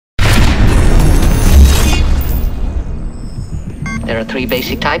There are three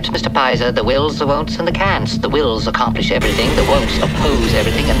basic types, Mr. Pizer: the wills, the won'ts, and the can'ts. The wills accomplish everything, the won'ts oppose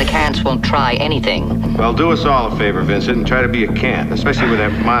everything, and the can'ts won't try anything. Well, do us all a favor, Vincent, and try to be a can't, especially where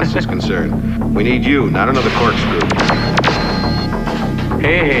that monster's concerned. We need you, not another corkscrew.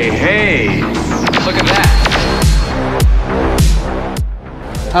 Hey! Look at that!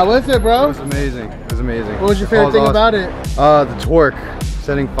 How was it, bro? It was amazing. It was amazing. What was your favorite thing about it? The torque.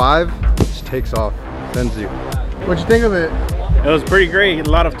 Setting 5, just takes off, sends you. What'd you think of it? It was pretty great. A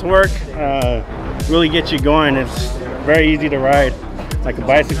lot of torque. Really gets you going. It's very easy to ride. Like a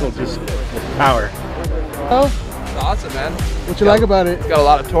bicycle, just with power. Oh? It's awesome, man. What you like about it? It's got a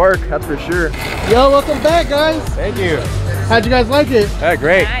lot of torque, that's for sure. Yo, welcome back, guys. Thank you. How'd you guys like it? Yeah,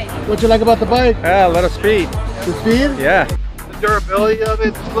 great. What you like about the bike? Yeah, a lot of speed. The speed? Yeah. The durability of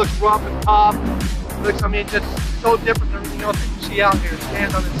it just looks rough and tough. Looks, I mean, just so different than everything else that you see out here. It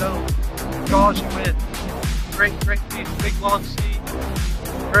stands on its own. Draws you in. Great piece, big long seat.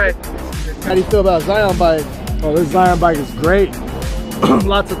 Great. How do you feel about Zion bike? Well, this Zion bike is great.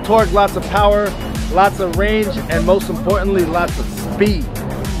 Lots of torque, lots of power, lots of range, and most importantly, lots of speed.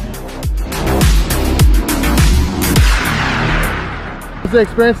 What's the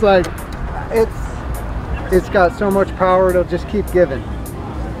experience like? It's got so much power, it'll just keep giving.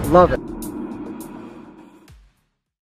 Love it.